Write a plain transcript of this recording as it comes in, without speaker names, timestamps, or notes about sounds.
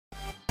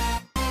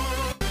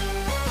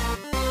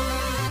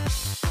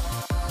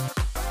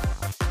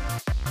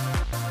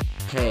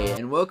Hey,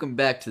 and welcome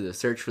back to the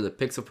search for the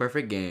pixel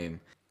perfect game.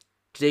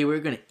 Today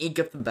we're going to ink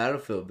up the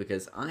battlefield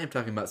because I am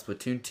talking about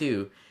Splatoon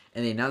 2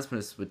 and the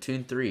announcement of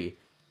Splatoon 3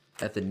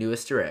 at the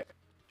newest Direct.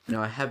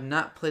 Now I have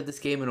not played this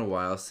game in a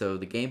while, so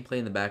the gameplay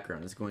in the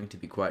background is going to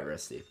be quite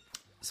rusty.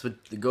 So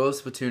the goal of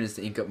Splatoon is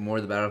to ink up more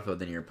of the battlefield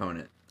than your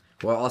opponent,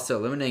 while also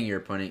eliminating your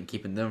opponent and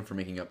keeping them from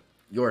making up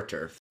your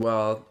turf.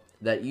 Well,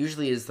 that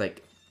usually is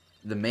like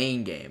the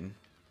main game.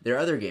 There are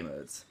other game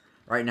modes.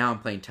 Right now I'm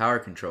playing Tower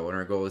Control, and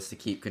our goal is to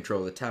keep control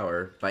of the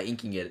tower by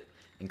inking it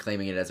and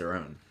claiming it as our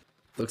own.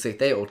 Looks like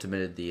they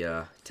ultimated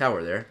the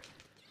tower there.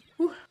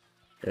 Whew.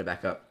 Gotta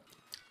back up.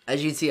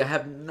 As you can see, I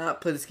have not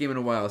played this game in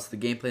a while, so the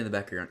gameplay in the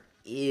background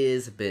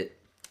is a bit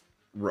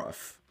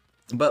rough.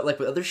 But like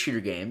with other shooter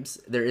games,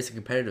 there is a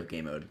competitive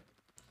game mode.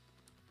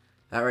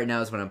 That right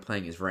now is what I'm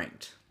playing is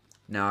ranked.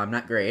 Now, I'm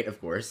not great, of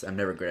course. I'm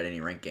never good at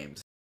any ranked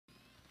games.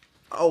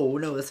 Oh,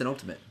 no, that's an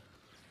ultimate.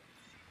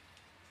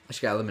 I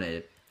just got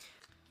eliminated.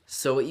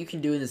 So what you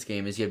can do in this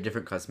game is you have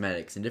different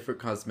cosmetics, and different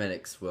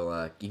cosmetics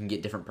will, you can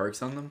get different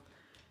perks on them.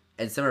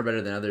 And some are better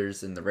than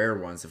others, and the rare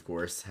ones, of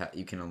course,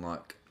 you can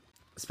unlock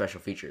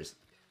special features.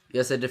 You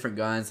also have different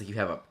guns, like you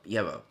have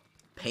a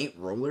paint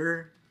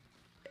roller,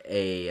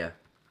 a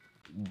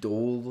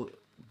dual,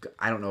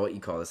 I don't know what you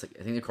call this, like,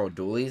 I think they're called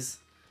dualies.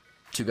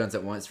 Two guns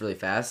at once really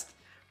fast.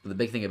 But the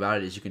big thing about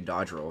it is you can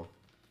dodge roll.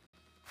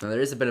 Now there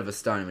is a bit of a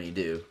stun when you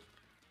do.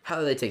 How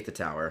do they take the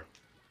tower?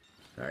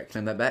 Alright,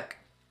 climb that back.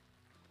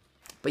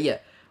 But yeah,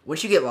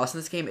 once you get lost in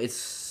this game, it's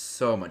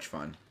so much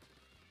fun.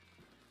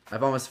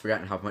 I've almost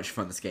forgotten how much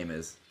fun this game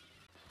is.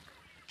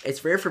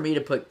 It's rare for me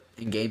to put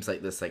in games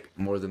like this, like,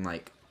 more than,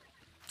 like,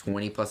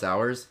 20 plus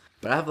hours.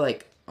 But I have,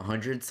 like,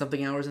 100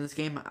 something hours in this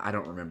game. I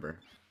don't remember.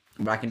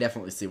 But I can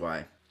definitely see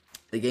why.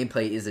 The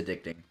gameplay is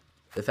addicting.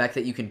 The fact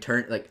that you can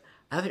turn, like,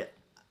 I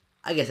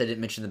guess I didn't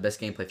mention the best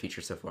gameplay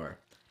feature so far.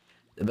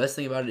 The best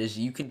thing about it is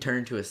you can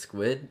turn to a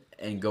squid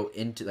and go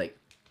into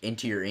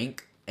your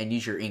ink and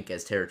use your ink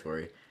as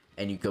territory.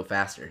 And you go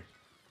faster.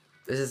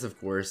 This is, of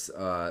course,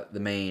 the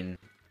main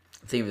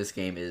theme of this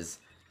game is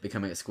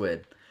becoming a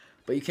squid.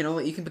 But you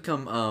can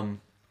become an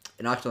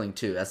octoling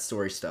too. That's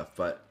story stuff.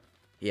 But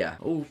yeah.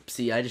 Oh,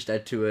 see, I just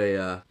died to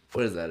a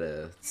what is that?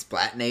 A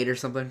splatnade or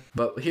something.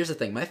 But here's the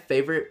thing: my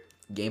favorite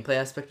gameplay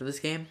aspect of this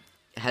game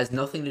has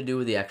nothing to do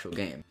with the actual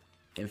game.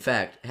 In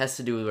fact, it has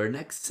to do with our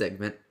next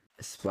segment,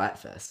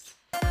 Splatfest.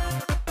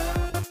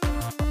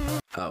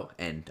 Oh,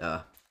 and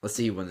let's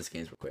see who won this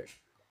game real quick.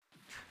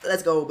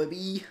 Let's go,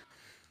 baby.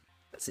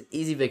 That's an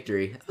easy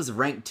victory. That was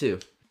ranked too.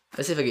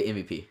 Let's see if I get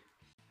MVP.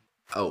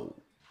 Oh.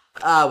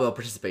 Well,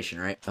 participation,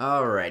 right?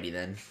 Alrighty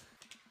then.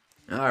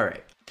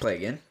 Alright. Play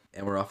again.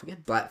 And we're off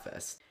again.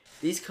 Splatfest.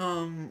 These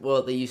come,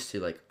 well, they used to,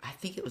 like, I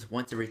think it was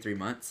once every 3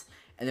 months.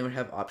 And they would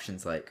have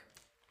options like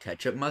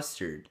ketchup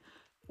mustard,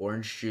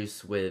 orange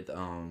juice with,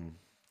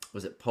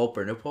 was it pulp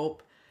or no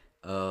pulp?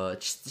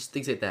 Just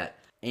things like that.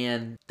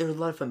 And they were a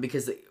lot of fun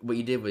because what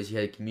you did was you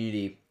had a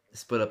community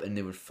split up and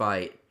they would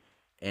fight.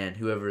 And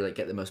whoever like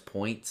get the most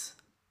points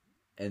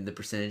and the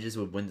percentages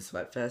would win the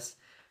Splatfest.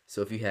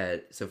 So if we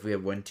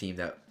had one team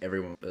that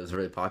everyone was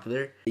really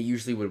popular, it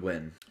usually would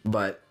win.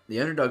 But the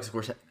underdogs, of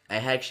course, I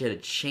actually had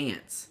a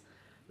chance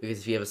because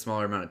if you have a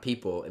smaller amount of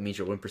people, it means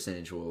your win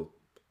percentage will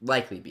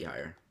likely be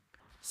higher.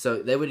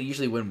 So they would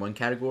usually win one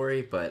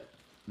category, but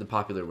the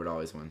popular would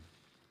always win.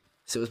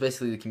 So it was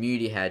basically the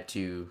community had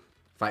to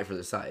fight for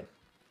their side,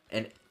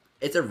 and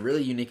it's a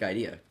really unique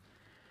idea.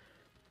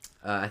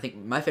 I think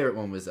my favorite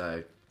one was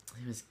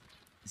it was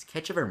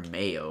ketchup or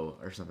mayo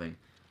or something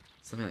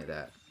like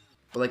that.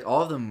 But like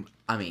all of them,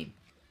 I mean,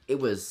 it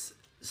was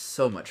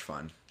so much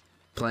fun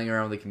playing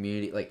around with the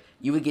community. Like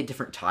you would get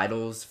different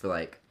titles for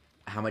like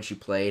how much you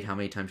played, how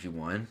many times you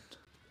won.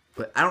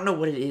 But I don't know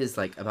what it is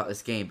like about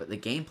this game, but the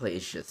gameplay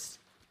is just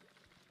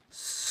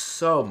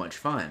so much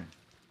fun.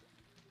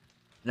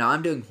 Now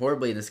I'm doing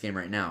horribly in this game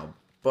right now,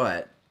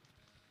 but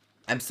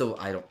I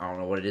don't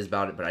know what it is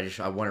about it, but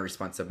I want to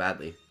respond so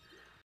badly.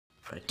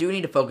 But I do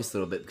need to focus a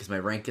little bit because my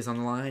rank is on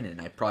the line, and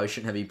I probably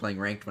shouldn't have been playing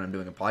ranked when I'm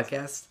doing a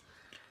podcast.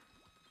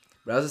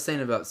 But I was just saying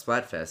about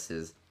Splatfest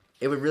is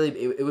it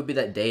would be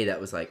that day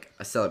that was like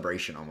a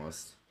celebration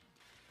almost.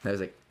 That was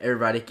like,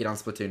 everybody get on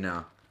Splatoon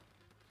now.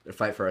 Or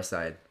fight for our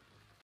side.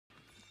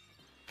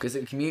 Because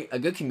a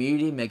good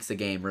community makes the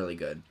game really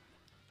good.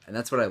 And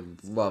that's what I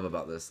love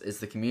about this,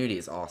 is the community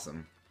is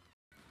awesome.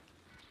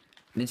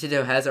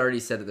 Nintendo has already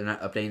said that they're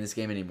not updating this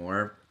game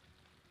anymore.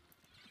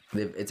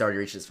 It's already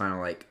reached its final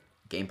like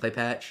gameplay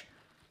patch,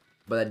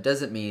 but that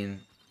doesn't mean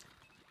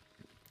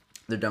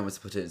they're done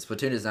with Splatoon.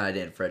 Splatoon is not a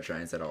Dan Fred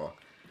Shrines at all,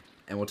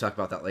 and we'll talk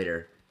about that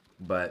later.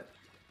 But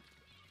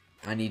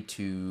I need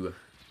to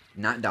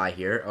not die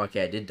here.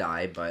 Okay, I did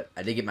die, but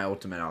I did get my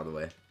ultimate out of the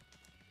way.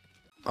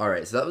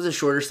 Alright, so that was a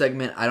shorter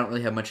segment. I don't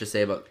really have much to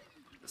say about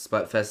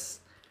Splatfest.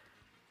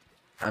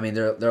 I mean,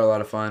 they're a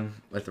lot of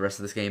fun like the rest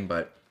of this game,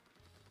 but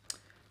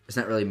there's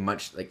not really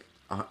much, like,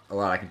 a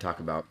lot I can talk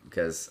about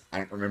because I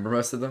don't remember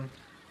most of them.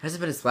 There hasn't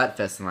been a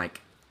Splatfest in,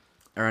 like,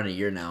 around a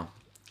year now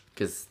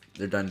because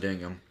they're done doing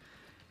them.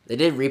 They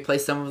did replay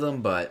some of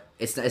them, but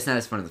it's not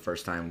as fun as the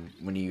first time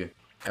when you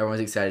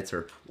everyone's excited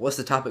for what's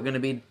the topic going to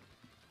be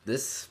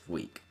this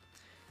week.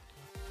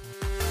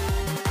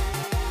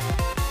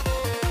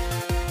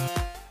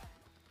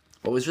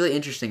 What was really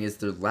interesting is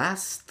the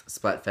last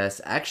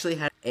Splatfest actually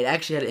had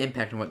an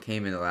impact on what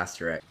came in the last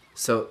Direct.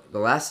 So the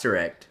last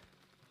Direct,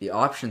 the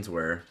options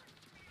were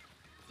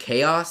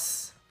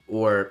Chaos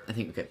or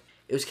it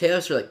was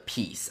Chaos or like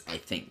Peace. I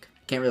think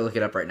can't really look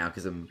it up right now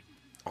because I'm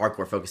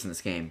hardcore focused on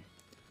this game,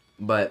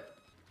 but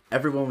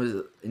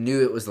everyone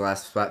knew it was the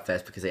last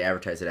Splatfest because they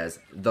advertised it as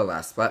the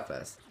last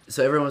Splatfest.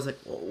 So everyone was like,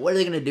 well, what are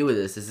they gonna do with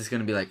this? Is this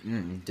gonna be like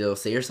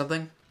DLC or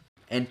something?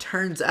 And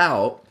turns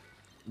out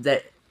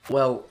that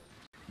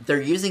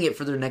they're using it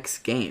for their next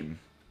game.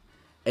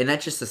 And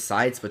not just a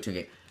side Splatoon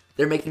game.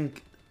 They're making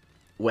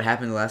what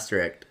happened in the last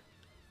Direct.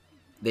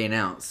 They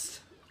announced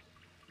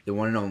the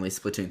one and only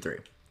Splatoon 3.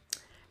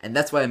 And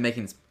that's why I'm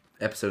making this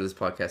episode of this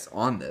podcast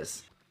on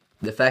this.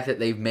 The fact that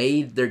they've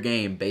made their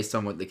game based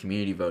on what the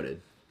community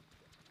voted.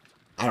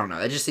 I don't know.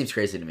 That just seems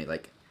crazy to me.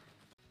 Like,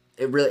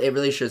 it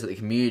really shows that the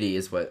community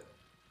is what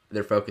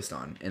they're focused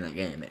on in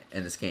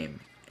this game.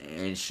 And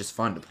it's just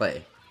fun to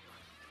play.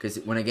 Because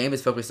when a game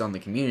is focused on the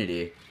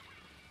community,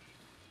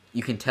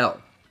 you can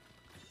tell.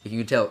 You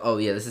can tell, oh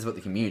yeah, this is what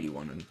the community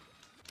wanted.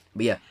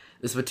 But yeah,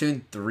 the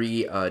Splatoon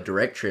 3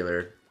 Direct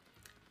trailer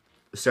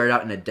started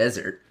out in a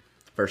desert,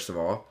 first of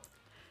all.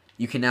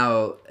 You can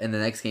now, in the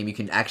next game, you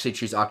can actually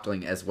choose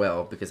Octoling as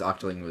well, because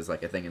Octoling was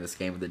like a thing in this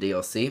game with the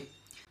DLC.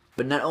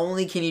 But not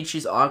only can you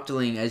choose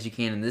Octoling as you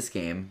can in this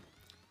game,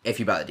 if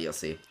you buy the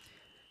DLC,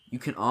 you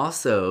can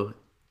also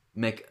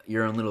make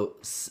your own little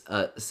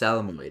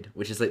Salamoid,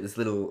 which is like this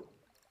little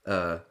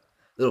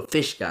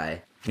fish guy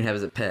you can have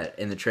as a pet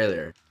in the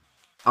trailer.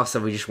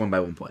 Also, we just won by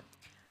 1 point.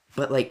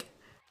 But, like,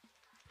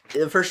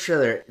 the first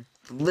trailer,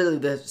 literally,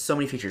 there's so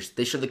many features.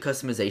 They showed the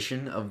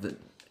customization of the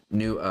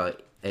new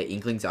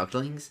Inklings,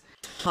 Octolings.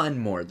 Ton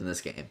more than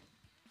this game.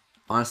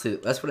 Honestly,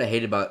 that's what I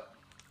hate about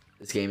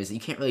this game, is that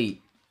you can't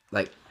really,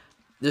 like,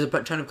 there's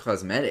a ton of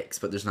cosmetics,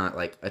 but there's not,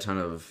 like, a ton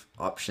of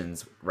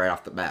options right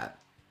off the bat.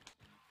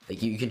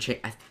 Like, you can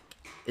change, I think,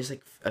 there's,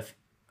 like,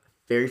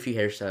 very few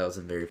hairstyles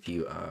and very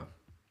few,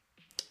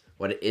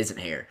 it isn't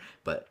hair,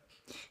 but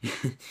you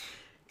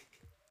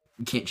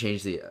can't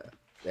change the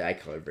eye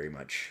color very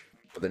much.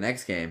 For the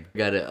next game, I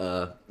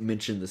gotta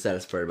mention the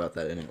saddest part about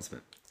that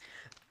announcement.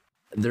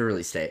 The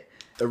release date.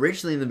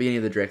 Originally, in the beginning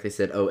of the Direct, they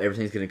said, oh,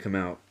 everything's gonna come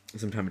out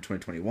sometime in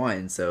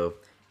 2021, so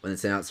when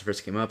this announcement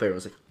first came up, everyone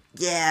was like,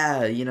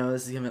 yeah,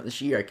 this is coming out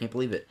this year, I can't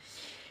believe it.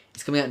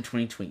 It's coming out in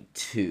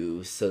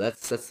 2022, so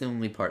that's the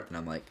only part that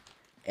I'm like,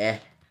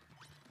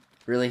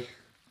 really?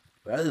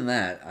 But other than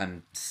that,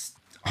 I'm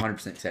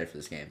 100% excited for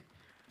this game.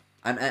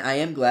 I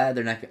am glad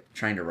they're not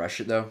trying to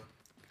rush it, though.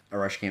 A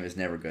rush game is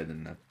never good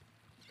than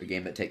a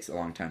game that takes a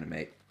long time to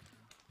make.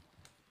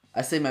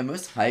 I say my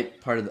most hype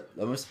part of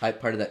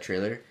that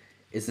trailer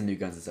is the new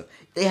guns and stuff.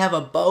 They have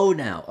a bow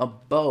now, a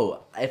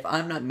bow. If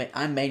I'm not,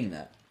 I'm maining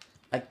that.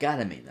 I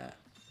gotta main that.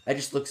 That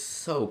just looks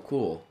so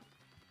cool.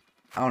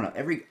 I don't know.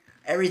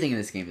 Everything in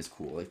this game is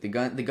cool. Like the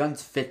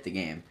guns fit the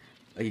game.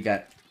 Like you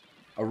got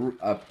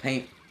a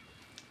paint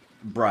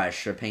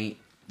brush, a paint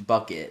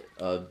bucket,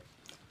 a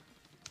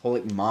whole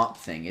like mop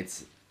thing.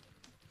 It's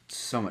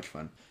so much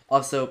fun.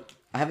 Also,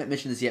 I haven't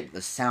mentioned this yet, but the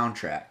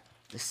soundtrack.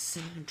 The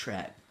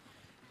soundtrack.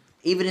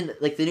 Even in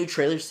like the new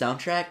trailer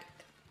soundtrack,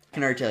 I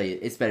can already tell you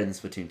it's better than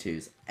Splatoon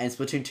 2's. And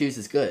Splatoon 2's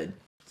is good.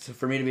 So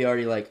for me to be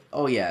already like,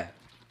 oh yeah,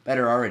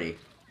 better already.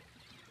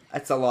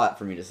 That's a lot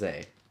for me to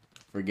say.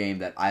 For a game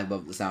that I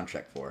love the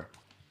soundtrack for.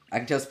 I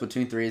can tell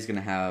Splatoon 3 is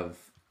gonna have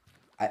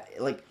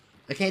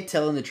I can't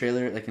tell in the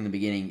trailer, like in the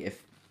beginning,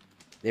 if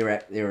they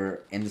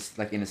were in this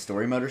like in a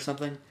story mode or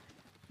something.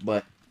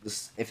 But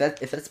if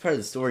that's part of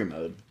the story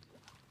mode,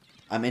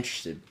 I'm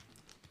interested,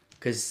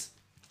 because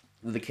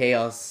the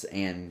Chaos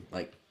and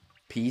like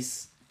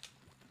Peace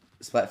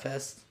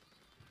Splatfest,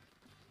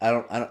 I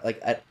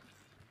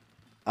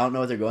don't know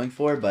what they're going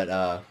for,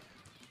 but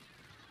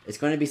it's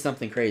going to be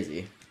something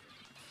crazy.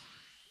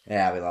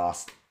 Yeah, we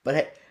lost, but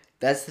hey,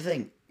 that's the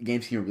thing.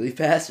 Games can go really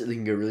fast or they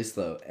can go really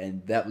slow,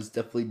 and that was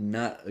definitely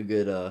not a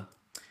good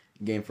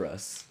game for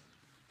us.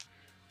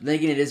 Then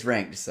again, it is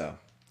ranked, so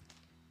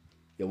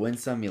you win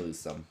some, you lose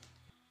some.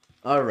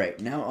 Alright,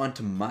 now on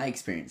to my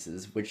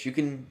experiences, which you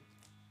can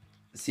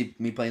see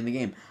me playing the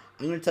game.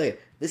 I'm going to tell you,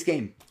 this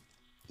game,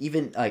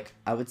 even, like,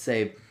 I would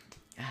say,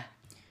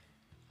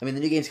 I mean,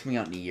 the new game's coming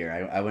out in a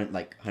year. I wouldn't,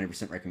 like,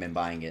 100% recommend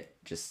buying it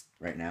just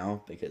right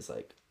now, because,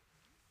 like,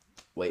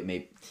 wait,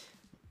 maybe,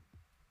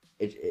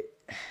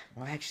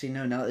 well, actually,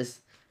 no, now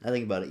I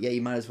think about it, yeah,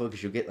 you might as well,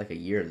 because you'll get, like, a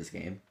year of this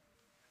game.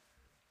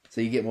 So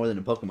you get more than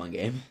a Pokemon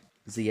game.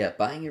 So yeah,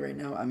 buying it right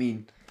now, I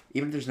mean,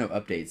 even if there's no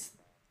updates,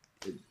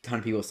 a ton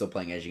of people are still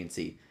playing, as you can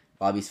see.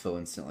 Lobbies fill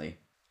instantly.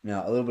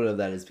 Now, a little bit of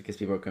that is because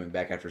people are coming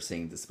back after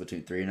seeing the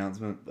Splatoon 3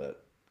 announcement,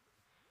 but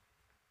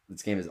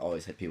this game has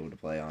always had people to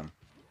play on.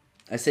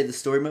 I say the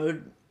story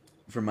mode,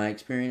 from my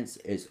experience,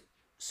 is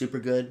super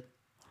good,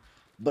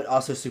 but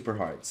also super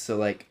hard. So,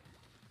 like,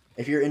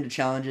 if you're into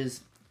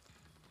challenges,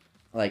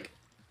 like,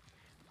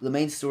 the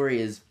main story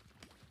is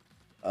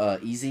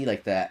easy,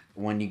 like that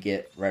one you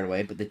get right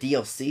away. But the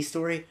DLC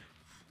story,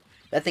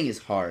 that thing is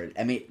hard.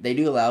 I mean, they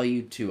do allow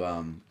you to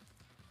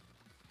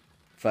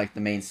for like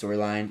the main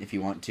storyline, if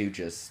you want to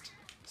just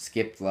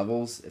skip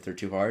levels if they're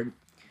too hard.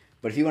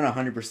 But if you want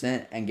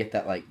 100% and get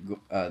that like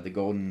the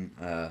golden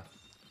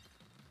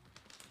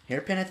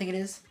hairpin, I think it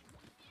is,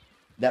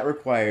 that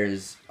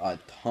requires a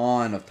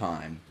ton of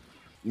time.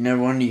 You know,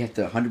 one you have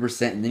to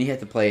 100%, and then you have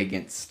to play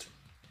against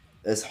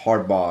this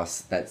hard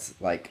boss that's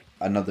like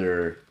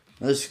another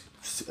a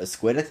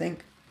squid, I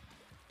think.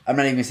 I'm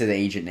not even gonna say the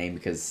agent name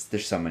because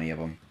there's so many of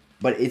them.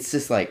 But it's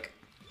just like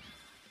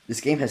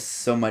this game has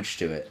so much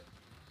to it.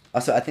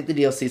 Also, I think the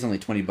DLC is only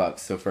 $20,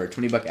 so for a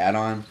 $20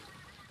 add-on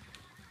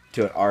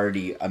to an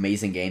already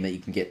amazing game that you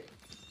can get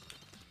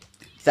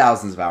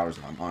thousands of hours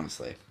on,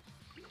 honestly.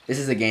 This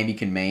is a game you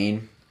can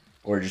main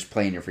or just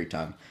play in your free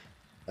time.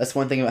 That's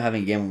one thing about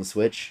having a game on the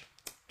Switch.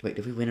 Wait,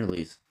 did we win or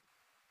lose?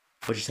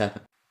 What just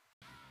happened?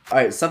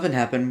 Alright, something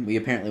happened. We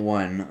apparently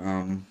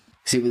won.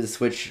 See, with the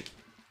Switch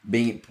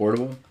being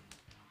portable,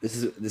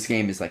 this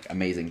game is like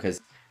amazing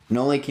because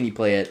not only can you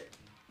play it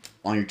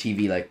on your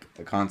TV like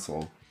a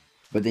console,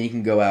 but then you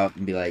can go out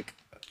and be like,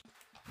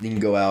 you can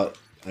go out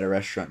at a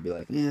restaurant and be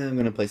like, yeah, I'm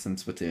gonna play some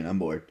Splatoon. I'm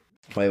bored.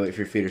 Probably wait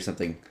for your food or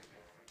something.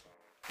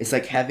 It's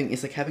like having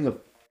a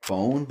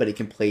phone, but it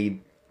can play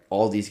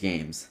all these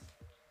games,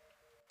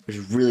 which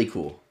is really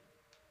cool.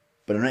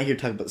 But I'm not here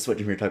to talk about the Switch.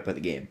 I'm here to talk about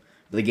the game.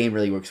 But the game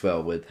really works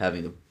well with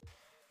having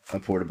a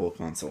portable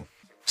console.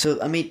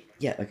 So I mean,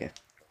 yeah, okay.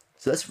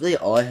 So that's really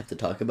all I have to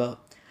talk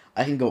about.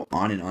 I can go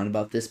on and on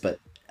about this, but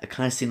I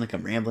kind of seem like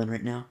I'm rambling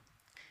right now.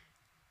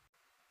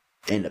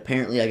 And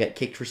apparently I got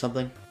kicked for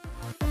something.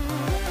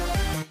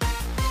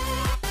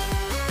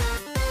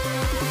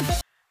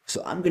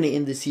 So I'm going to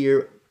end this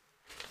here,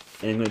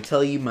 and I'm going to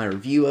tell you my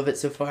review of it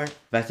so far. If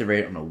I have to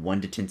rate it on a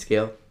 1 to 10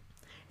 scale,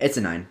 it's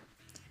a 9.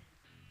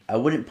 I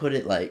wouldn't put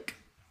it like...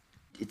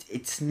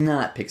 It's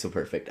not pixel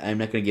perfect. I'm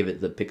not going to give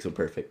it the pixel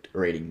perfect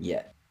rating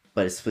yet.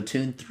 But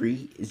Splatoon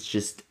 3 is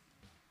just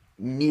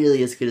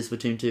nearly as good as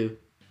Splatoon 2.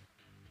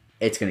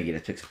 It's going to get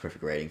a pixel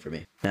perfect rating for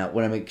me. Now,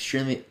 what I'm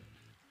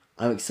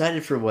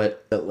excited for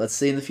what, let's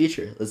see in the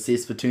future. Let's see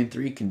if Splatoon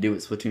 3 can do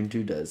what Splatoon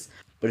 2 does.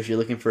 But if you're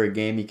looking for a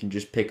game you can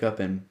just pick up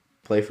and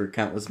play for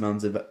countless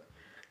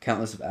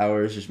of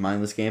hours, just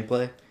mindless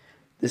gameplay,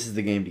 this is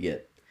the game to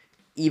get.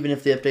 Even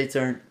if the updates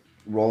aren't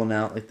rolling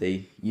out like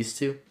they used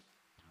to,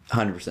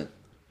 100%.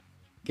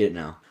 Get it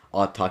now.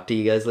 I'll talk to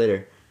you guys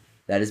later.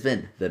 That has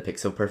been the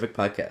Pixel Perfect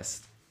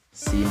Podcast.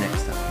 See you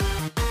next time.